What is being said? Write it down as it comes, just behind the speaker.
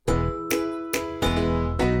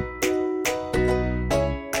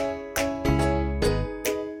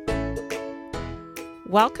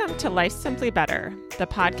Welcome to Life Simply Better, the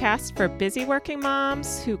podcast for busy working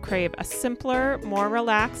moms who crave a simpler, more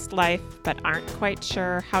relaxed life but aren't quite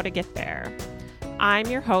sure how to get there. I'm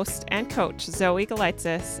your host and coach, Zoe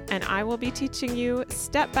Galitzis, and I will be teaching you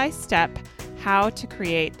step by step how to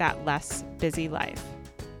create that less busy life.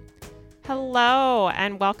 Hello,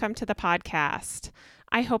 and welcome to the podcast.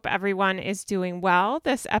 I hope everyone is doing well.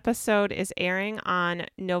 This episode is airing on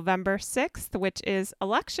November 6th, which is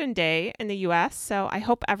Election Day in the U.S., so I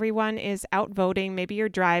hope everyone is out voting. Maybe you're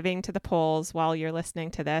driving to the polls while you're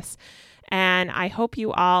listening to this, and I hope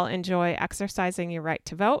you all enjoy exercising your right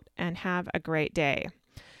to vote and have a great day.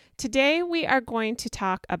 Today, we are going to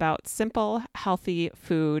talk about simple, healthy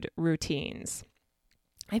food routines.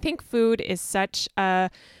 I think food is such a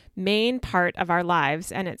main part of our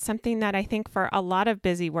lives, and it's something that I think for a lot of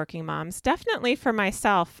busy working moms, definitely for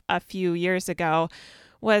myself a few years ago,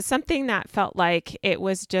 was something that felt like it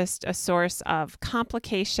was just a source of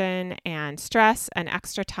complication and stress and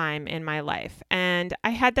extra time in my life. And I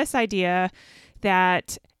had this idea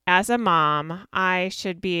that as a mom, I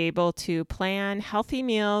should be able to plan healthy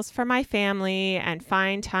meals for my family and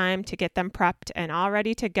find time to get them prepped and all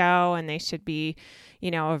ready to go. And they should be,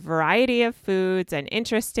 a variety of foods and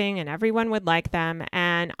interesting, and everyone would like them.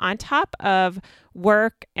 And on top of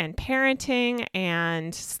work and parenting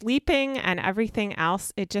and sleeping and everything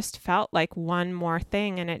else, it just felt like one more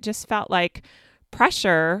thing. And it just felt like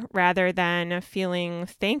pressure rather than feeling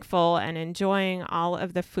thankful and enjoying all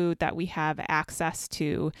of the food that we have access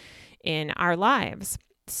to in our lives.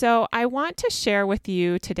 So I want to share with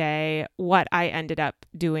you today what I ended up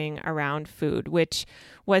doing around food, which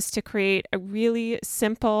was to create a really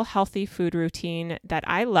simple, healthy food routine that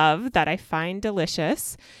I love, that I find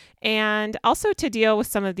delicious, and also to deal with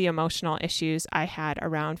some of the emotional issues I had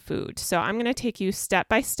around food. So I'm going to take you step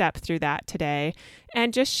by step through that today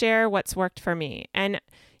and just share what's worked for me. And,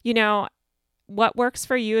 what works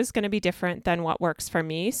for you is going to be different than what works for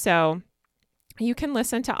me. So you can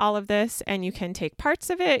listen to all of this and you can take parts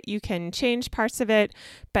of it, you can change parts of it,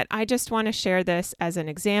 but I just want to share this as an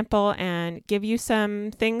example and give you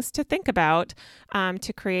some things to think about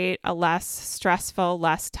to create a less stressful,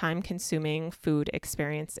 less time-consuming food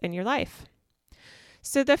experience in your life.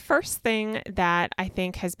 So the first thing that I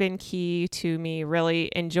think has been key to me really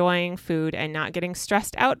enjoying food and not getting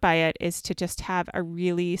stressed out by it is to just have a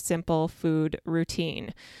really simple food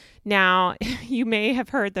routine. Now, you may have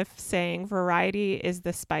heard the saying, variety is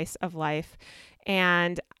the spice of life.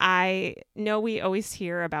 And I know we always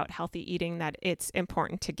hear about healthy eating, that it's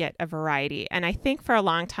important to get a variety. And I think for a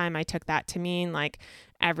long time, I took that to mean like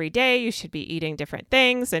every day you should be eating different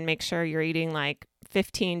things and make sure you're eating like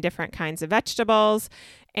 15 different kinds of vegetables.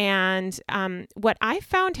 And what I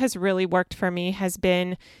found has really worked for me has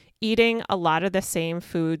been eating a lot of the same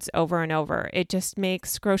foods over and over. It just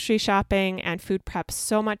makes grocery shopping and food prep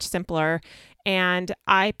so much simpler. And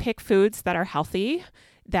I pick foods that are healthy,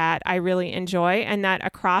 that I really enjoy, and that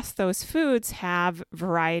across those foods have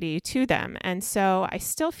variety to them. And so I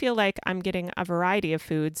still feel like I'm getting a variety of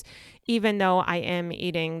foods, even though I am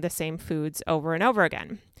eating the same foods over and over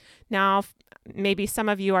again. Now, maybe some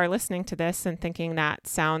of you are listening to this and thinking that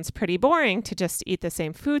sounds pretty boring to just eat the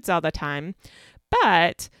same foods all the time.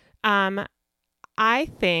 But I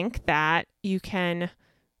think that you can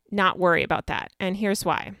not worry about that. And here's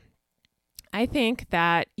why. I think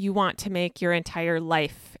that you want to make your entire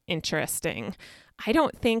life interesting. I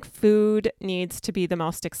don't think food needs to be the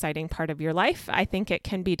most exciting part of your life. I think it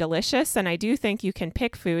can be delicious, and I do think you can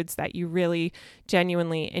pick foods that you really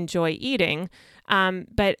genuinely enjoy eating.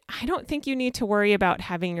 But I don't think you need to worry about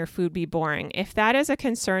having your food be boring. If that is a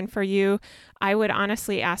concern for you, I would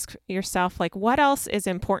honestly ask yourself, what else is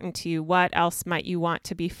important to you? What else might you want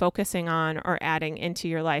to be focusing on or adding into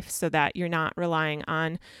your life so that you're not relying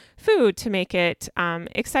on food to make it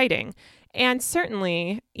exciting? And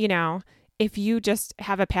certainly, if you just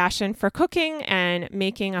have a passion for cooking and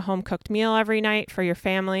making a home-cooked meal every night for your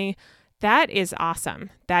family, that is awesome.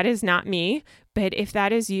 That is not me, but if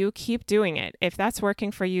that is you, keep doing it. If that's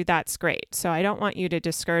working for you, that's great. So I don't want you to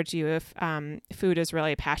discourage you if food is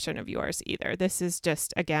really a passion of yours either. This is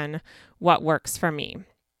just, again, what works for me.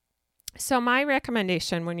 So my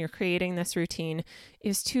recommendation when you're creating this routine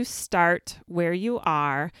is to start where you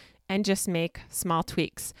are and just make small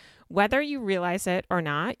tweaks. Whether you realize it or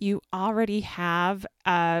not, you already have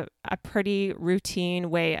a pretty routine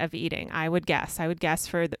way of eating, I would guess. I would guess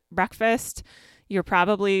for breakfast, you're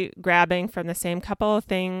probably grabbing from the same couple of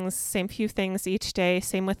things, same few things each day,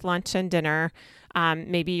 same with lunch and dinner.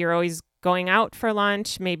 Maybe you're always going out for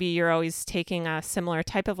lunch. Maybe you're always taking a similar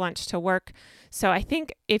type of lunch to work. So I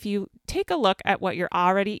think if you take a look at what you're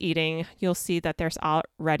already eating, you'll see that there's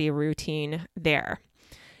already a routine there.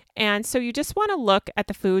 And so you just want to look at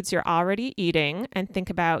the foods you're already eating and think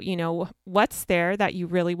about, what's there that you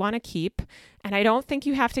really want to keep. And I don't think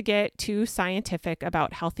you have to get too scientific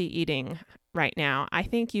about healthy eating right now. I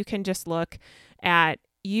think you can just look at,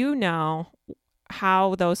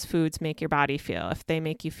 how those foods make your body feel. If they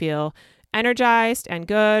make you feel energized and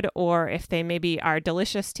good, or if they maybe are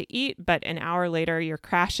delicious to eat, but an hour later you're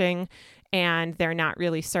crashing and they're not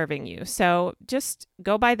really serving you. So just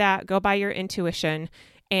go by that, go by your intuition,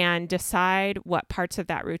 and decide what parts of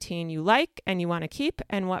that routine you like and you want to keep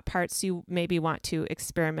and what parts you maybe want to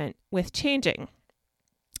experiment with changing.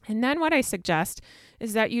 And then what I suggest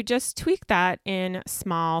is that you just tweak that in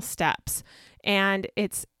small steps. And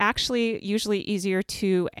it's actually usually easier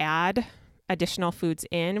to add additional foods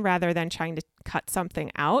in rather than trying to cut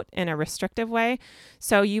something out in a restrictive way.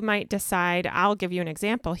 So you might decide, I'll give you an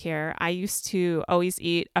example here. I used to always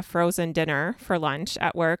eat a frozen dinner for lunch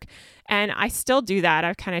at work, and I still do that.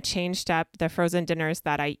 I've kind of changed up the frozen dinners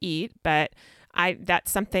that I eat, but that's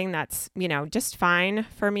something that's, just fine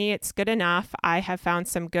for me. It's good enough. I have found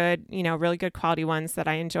some good, really good quality ones that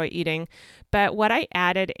I enjoy eating. But what I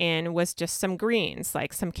added in was just some greens,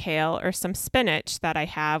 like some kale or some spinach that I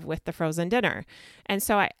have with the frozen dinner. And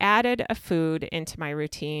so I added a food into my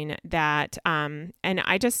routine that, and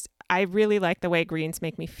I really like the way greens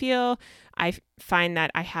make me feel. I find that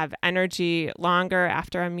I have energy longer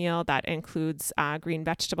after a meal that includes green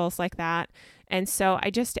vegetables like that. And so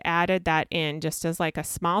I just added that in just as like a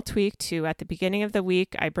small tweak to, at the beginning of the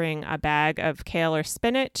week, I bring a bag of kale or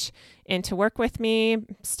spinach into work with me,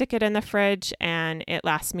 stick it in the fridge, and it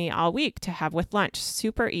lasts me all week to have with lunch.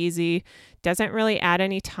 Super easy, doesn't really add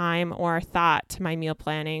any time or thought to my meal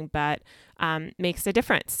planning, but makes a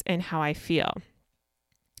difference in how I feel.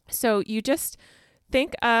 So you just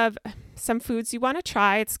think of some foods you want to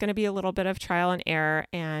try. It's going to be a little bit of trial and error,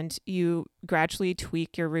 and you gradually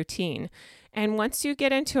tweak your routine. And once you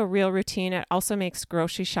get into a real routine, it also makes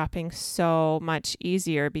grocery shopping so much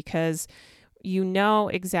easier because you know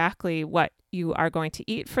exactly what you are going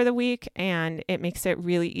to eat for the week, and it makes it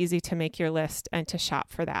really easy to make your list and to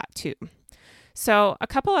shop for that too. So a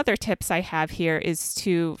couple other tips I have here is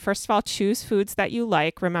to, first of all, choose foods that you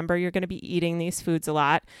like. Remember, you're going to be eating these foods a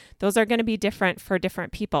lot. Those are going to be different for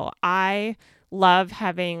different people. I love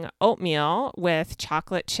having oatmeal with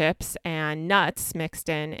chocolate chips and nuts mixed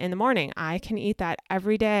in the morning. I can eat that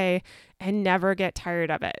every day and never get tired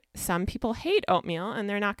of it. Some people hate oatmeal and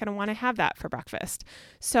they're not going to want to have that for breakfast.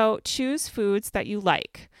 So choose foods that you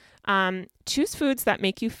like. Choose foods that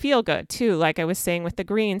make you feel good too. Like I was saying with the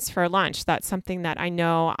greens for lunch, that's something that I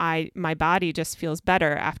know my body just feels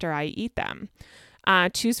better after I eat them.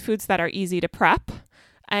 Choose foods that are easy to prep,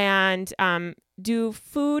 and do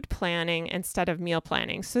food planning instead of meal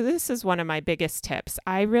planning. So this is one of my biggest tips.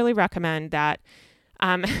 I really recommend that.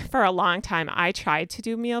 For a long time, I tried to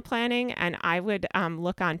do meal planning, and I would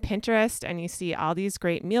look on Pinterest, and you see all these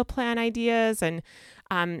great meal plan ideas, and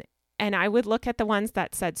I would look at the ones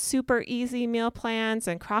that said super easy meal plans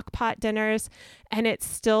and crock pot dinners, and it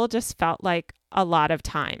still just felt like a lot of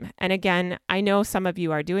time. And again, I know some of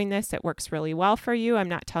you are doing this. It works really well for you. I'm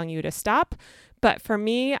not telling you to stop. But for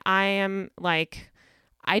me, I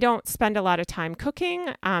don't spend a lot of time cooking.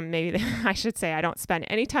 Maybe I should say I don't spend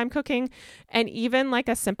any time cooking. And even like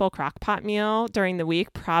a simple crock pot meal during the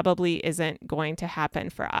week probably isn't going to happen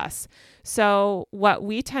for us. So what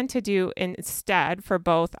we tend to do instead for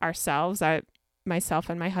both ourselves, myself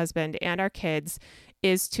and my husband and our kids,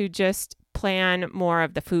 is to just plan more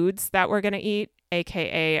of the foods that we're going to eat,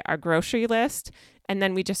 aka our grocery list. And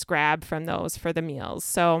then we just grab from those for the meals.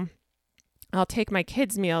 So I'll take my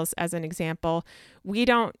kids' meals as an example. We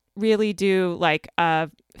don't really do like a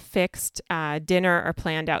fixed dinner or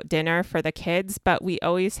planned out dinner for the kids, but we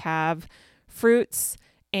always have fruits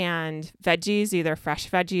and veggies, either fresh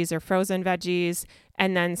veggies or frozen veggies,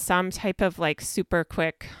 and then some type of like super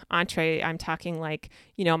quick entree. I'm talking like,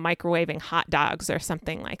 microwaving hot dogs or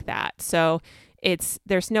something like that. So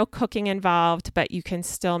there's no cooking involved, but you can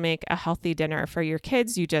still make a healthy dinner for your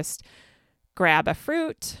kids. You just grab a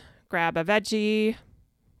fruit, grab a veggie,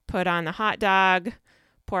 put on the hot dog,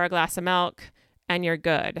 pour a glass of milk, and you're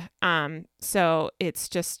good. So it's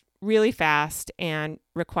just really fast and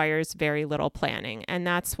requires very little planning. And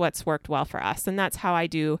that's what's worked well for us. And that's how I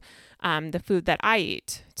do the food that I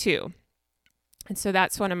eat too. And so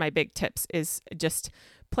that's one of my big tips, is just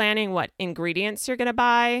planning what ingredients you're going to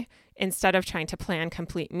buy instead of trying to plan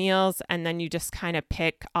complete meals and then you just kind of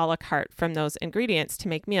pick a la carte from those ingredients to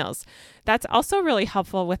make meals. That's also really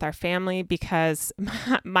helpful with our family because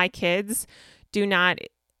my kids do not,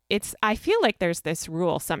 I feel like there's this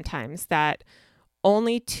rule sometimes that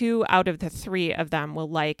only 2 out of the 3 of them will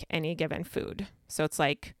like any given food. So it's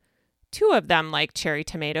like 2 of them like cherry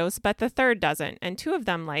tomatoes, but the third doesn't. And 2 of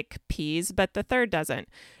them like peas, but the third doesn't.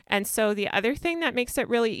 And so the other thing that makes it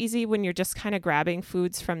really easy when you're just kind of grabbing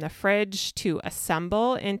foods from the fridge to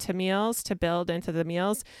assemble into meals, to build into the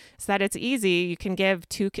meals, is that it's easy. You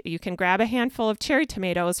can grab a handful of cherry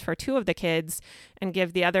tomatoes for 2 of the kids and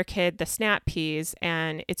give the other kid the snap peas.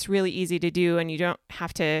 And it's really easy to do. And you don't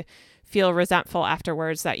have to feel resentful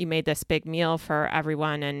afterwards that you made this big meal for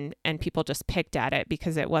everyone and people just picked at it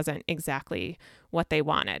because it wasn't exactly what they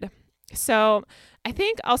wanted. So I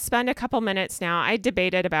think I'll spend a couple minutes now. I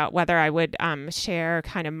debated about whether I would share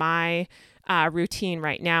kind of my routine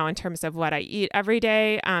right now in terms of what I eat every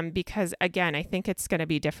day because, again, I think it's going to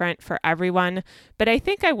be different for everyone. But I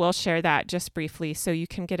think I will share that just briefly so you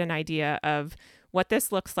can get an idea of what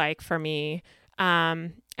this looks like for me.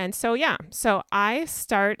 And so I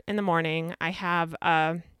start in the morning. I have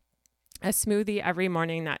a smoothie every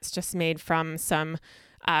morning that's just made from some,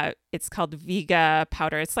 it's called Vega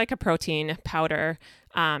powder. It's like a protein powder,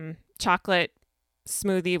 chocolate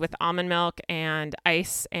smoothie with almond milk and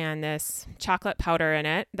ice and this chocolate powder in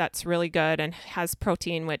it. That's really good and has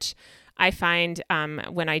protein, which I find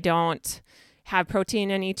when I don't have protein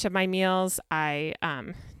in each of my meals, I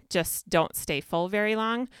just don't stay full very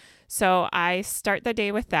long. So I start the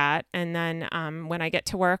day with that. And then when I get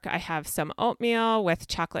to work, I have some oatmeal with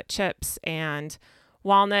chocolate chips and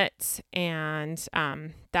walnuts. And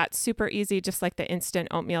that's super easy, just like the instant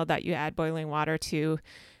oatmeal that you add boiling water to.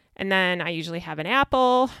 And then I usually have an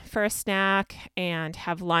apple for a snack and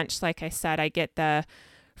have lunch. Like I said, I get the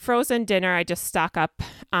frozen dinner. I just stock up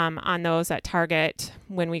on those at Target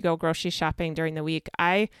when we go grocery shopping during the week.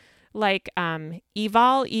 I like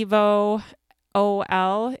Evo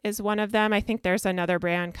OL is one of them. I think there's another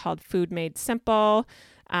brand called Food Made Simple,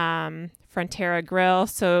 Frontera Grill.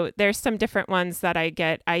 So there's some different ones that I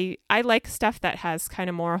get. I like stuff that has kind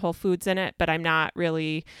of more whole foods in it, but I'm not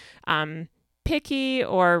really picky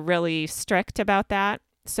or really strict about that.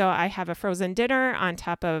 So I have a frozen dinner on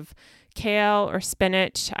top of kale or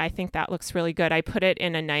spinach. I think that looks really good. I put it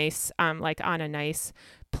in a nice, on a nice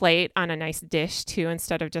plate on a nice dish too,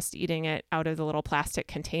 instead of just eating it out of the little plastic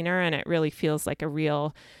container. And it really feels like a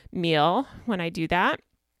real meal when I do that.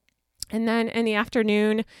 And then in the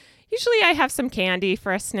afternoon, usually I have some candy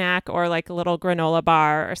for a snack or like a little granola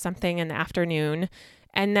bar or something in the afternoon.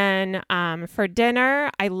 And then for dinner,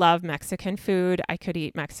 I love Mexican food. I could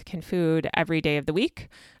eat Mexican food every day of the week.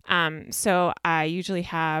 So I usually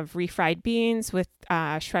have refried beans with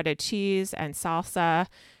shredded cheese and salsa.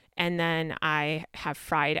 And then I have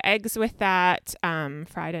fried eggs with that,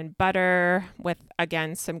 fried in butter with,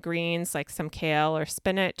 again, some greens like some kale or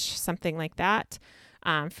spinach, something like that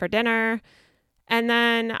for dinner. And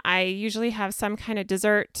then I usually have some kind of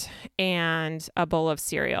dessert and a bowl of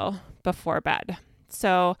cereal before bed.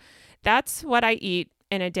 So that's what I eat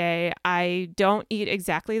in a day. I don't eat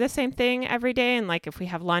exactly the same thing every day. And like if we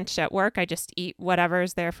have lunch at work, I just eat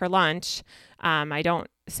whatever's there for lunch. I don't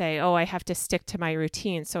say, oh, I have to stick to my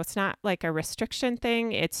routine. So it's not like a restriction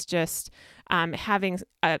thing. It's just having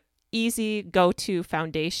a easy go-to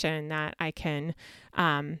foundation that I can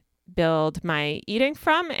build my eating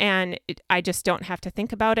from. And I just don't have to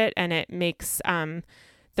think about it. And it makes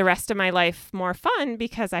the rest of my life more fun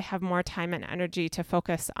because I have more time and energy to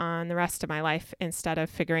focus on the rest of my life instead of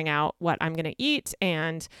figuring out what I'm going to eat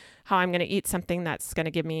and how I'm going to eat something that's going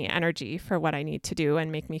to give me energy for what I need to do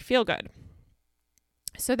and make me feel good.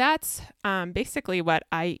 So that's basically what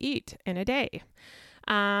I eat in a day.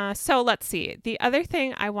 So let's see. The other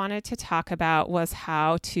thing I wanted to talk about was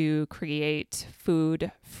how to create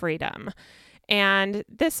food freedom. And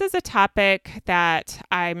this is a topic that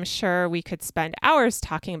I'm sure we could spend hours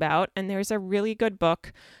talking about. And there's a really good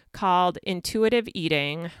book called Intuitive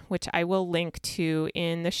Eating, which I will link to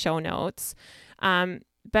in the show notes.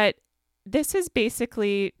 But this is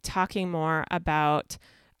basically talking more about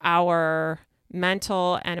our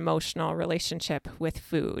mental and emotional relationship with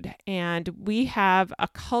food. And we have a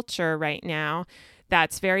culture right now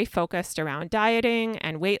that's very focused around dieting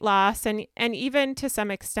and weight loss, and even to some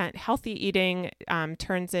extent, healthy eating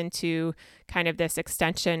turns into kind of this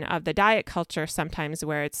extension of the diet culture sometimes,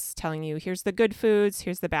 where it's telling you, here's the good foods,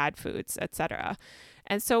 here's the bad foods, etc.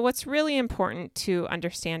 And so what's really important to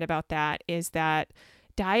understand about that is that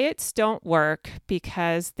diets don't work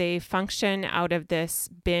because they function out of this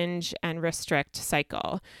binge and restrict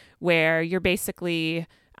cycle, where you're basically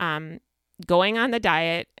going on the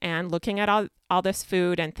diet and looking at all this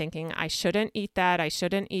food and thinking, I shouldn't eat that,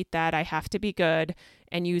 I have to be good,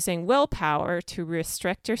 and using willpower to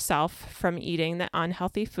restrict yourself from eating the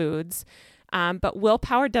unhealthy foods. But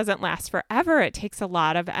willpower doesn't last forever. It takes a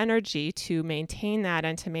lot of energy to maintain that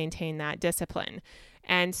and to maintain that discipline.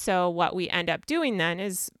 And so what we end up doing then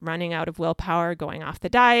is running out of willpower, going off the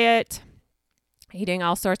diet, eating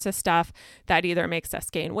all sorts of stuff that either makes us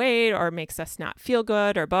gain weight or makes us not feel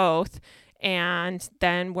good or both. And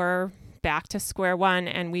then we're back to square one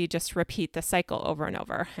and we just repeat the cycle over and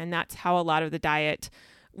over. And that's how a lot of the diet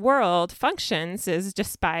world functions, is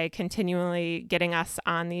just by continually getting us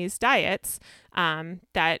on these diets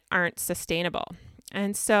that aren't sustainable.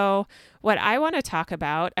 And so what I want to talk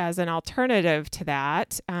about as an alternative to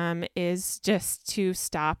that is just to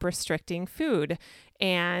stop restricting food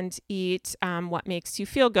and eat what makes you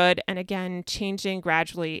feel good. And again, changing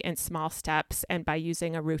gradually in small steps and by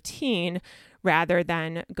using a routine rather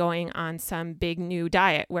than going on some big new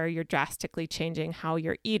diet where you're drastically changing how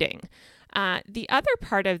you're eating. The other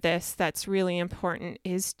part of this that's really important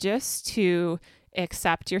is just to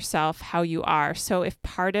accept yourself how you are. So if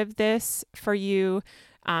part of this for you,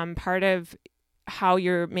 part of how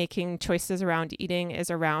you're making choices around eating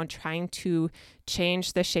is around trying to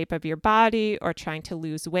change the shape of your body or trying to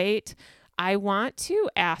lose weight, I want to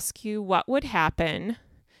ask you what would happen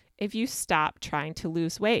if you stop trying to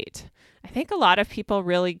lose weight. I think a lot of people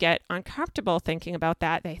really get uncomfortable thinking about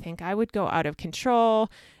that. They think I would go out of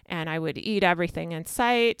control and I would eat everything in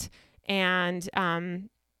sight. And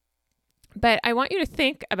but I want you to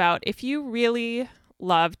think about if you really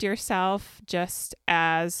loved yourself just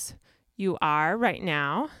as you are right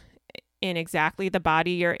now, in exactly the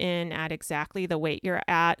body you're in, at exactly the weight you're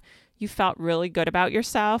at, you felt really good about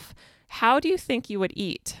yourself, how do you think you would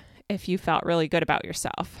eat if you felt really good about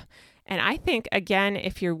yourself? And I think, again,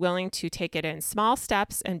 if you're willing to take it in small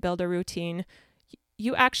steps and build a routine,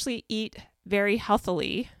 you actually eat very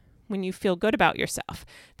healthily when you feel good about yourself.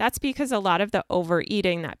 That's because a lot of the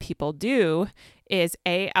overeating that people do is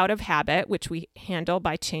A, out of habit, which we handle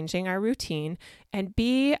by changing our routine, and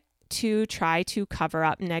B, to try to cover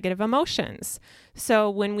up negative emotions. So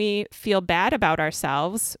when we feel bad about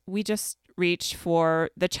ourselves, we just reach for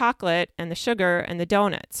the chocolate and the sugar and the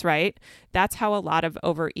donuts, right? That's how a lot of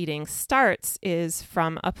overeating starts, is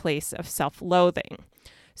from a place of self-loathing.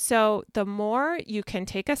 So the more you can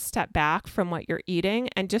take a step back from what you're eating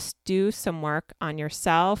and just do some work on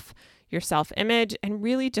yourself, your self-image, and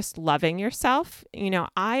really just loving yourself.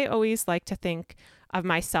 I always like to think of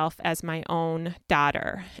myself as my own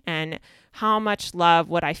daughter, and how much love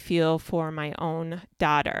would I feel for my own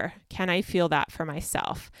daughter? Can I feel that for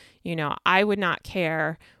myself? I would not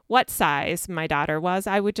care what size my daughter was.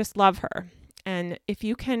 I would just love her. And if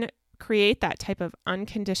you can create that type of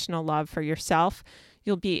unconditional love for yourself,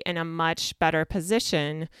 you'll be in a much better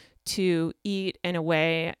position to eat in a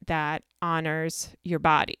way that honors your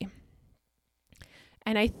body.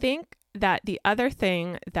 And I think that the other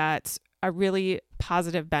thing that's a really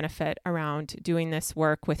positive benefit around doing this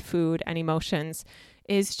work with food and emotions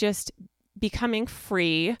is just becoming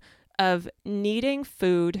free of needing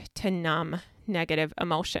food to numb negative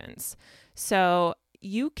emotions. So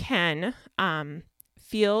you can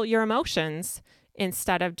feel your emotions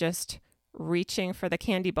instead of just reaching for the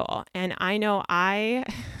candy bowl. And I know I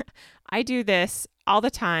do this all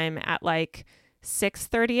the time at like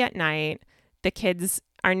 6:30 at night. The kids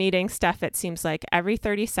are needing stuff, it seems like, every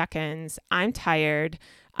 30 seconds. I'm tired,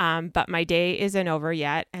 but my day isn't over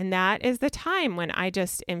yet. And that is the time when I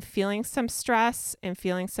just am feeling some stress and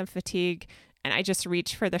feeling some fatigue, and I just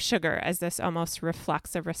reach for the sugar as this almost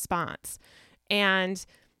reflexive response. And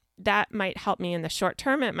that might help me in the short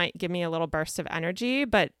term. It might give me a little burst of energy,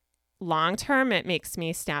 but long term, it makes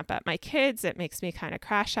me snap at my kids. It makes me kind of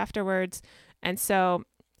crash afterwards. And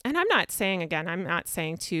I'm not saying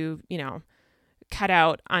to, cut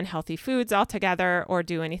out unhealthy foods altogether or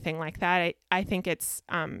do anything like that. I think it's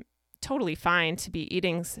totally fine to be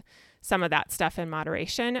eating some of that stuff in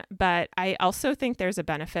moderation, but I also think there's a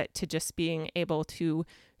benefit to just being able to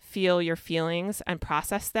feel your feelings and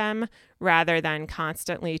process them rather than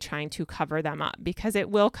constantly trying to cover them up, because it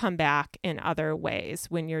will come back in other ways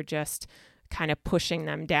when you're just kind of pushing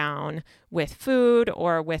them down with food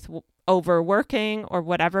or with overworking or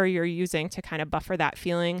whatever you're using to kind of buffer that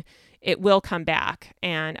feeling. It will come back,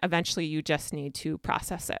 and eventually you just need to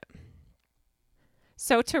process it.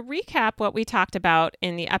 So to recap what we talked about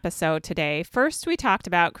in the episode today, first we talked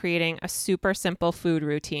about creating a super simple food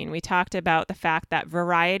routine. We talked about the fact that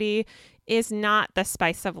variety is not the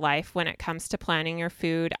spice of life when it comes to planning your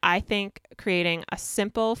food. I think creating a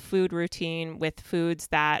simple food routine with foods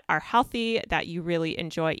that are healthy, that you really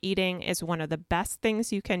enjoy eating, is one of the best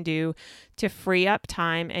things you can do to free up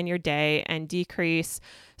time in your day and decrease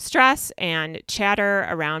stress and chatter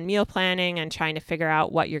around meal planning and trying to figure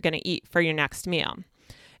out what you're going to eat for your next meal.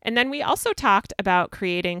 And then we also talked about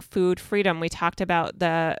creating food freedom. We talked about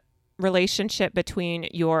the relationship between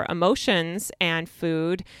your emotions and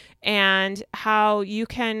food and how you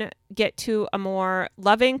can get to a more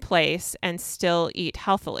loving place and still eat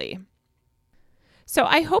healthily. So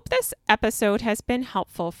I hope this episode has been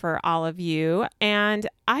helpful for all of you. And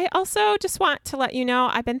I also just want to let you know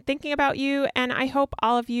I've been thinking about you, and I hope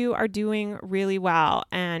all of you are doing really well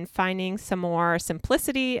and finding some more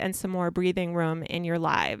simplicity and some more breathing room in your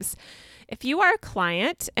lives. If you are a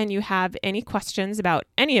client and you have any questions about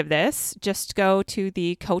any of this, just go to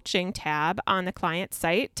the coaching tab on the client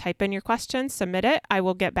site, type in your question, submit it. I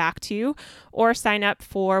will get back to you, or sign up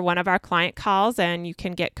for one of our client calls and you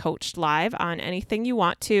can get coached live on anything you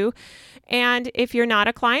want to. And if you're not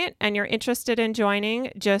a client and you're interested in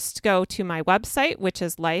joining, just go to my website, which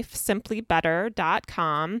is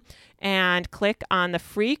lifesimplybetter.com, and click on the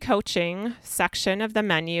free coaching section of the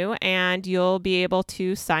menu, and you'll be able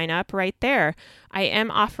to sign up right there. I am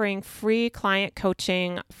offering free client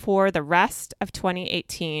coaching for the rest of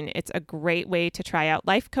 2018. It's a great way to try out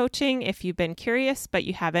life coaching if you've been curious, but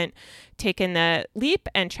you haven't taken the leap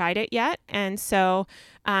and tried it yet. And so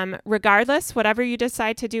regardless, whatever you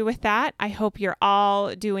decide to do with that, I hope you're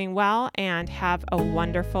all doing well and have a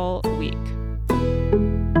wonderful week.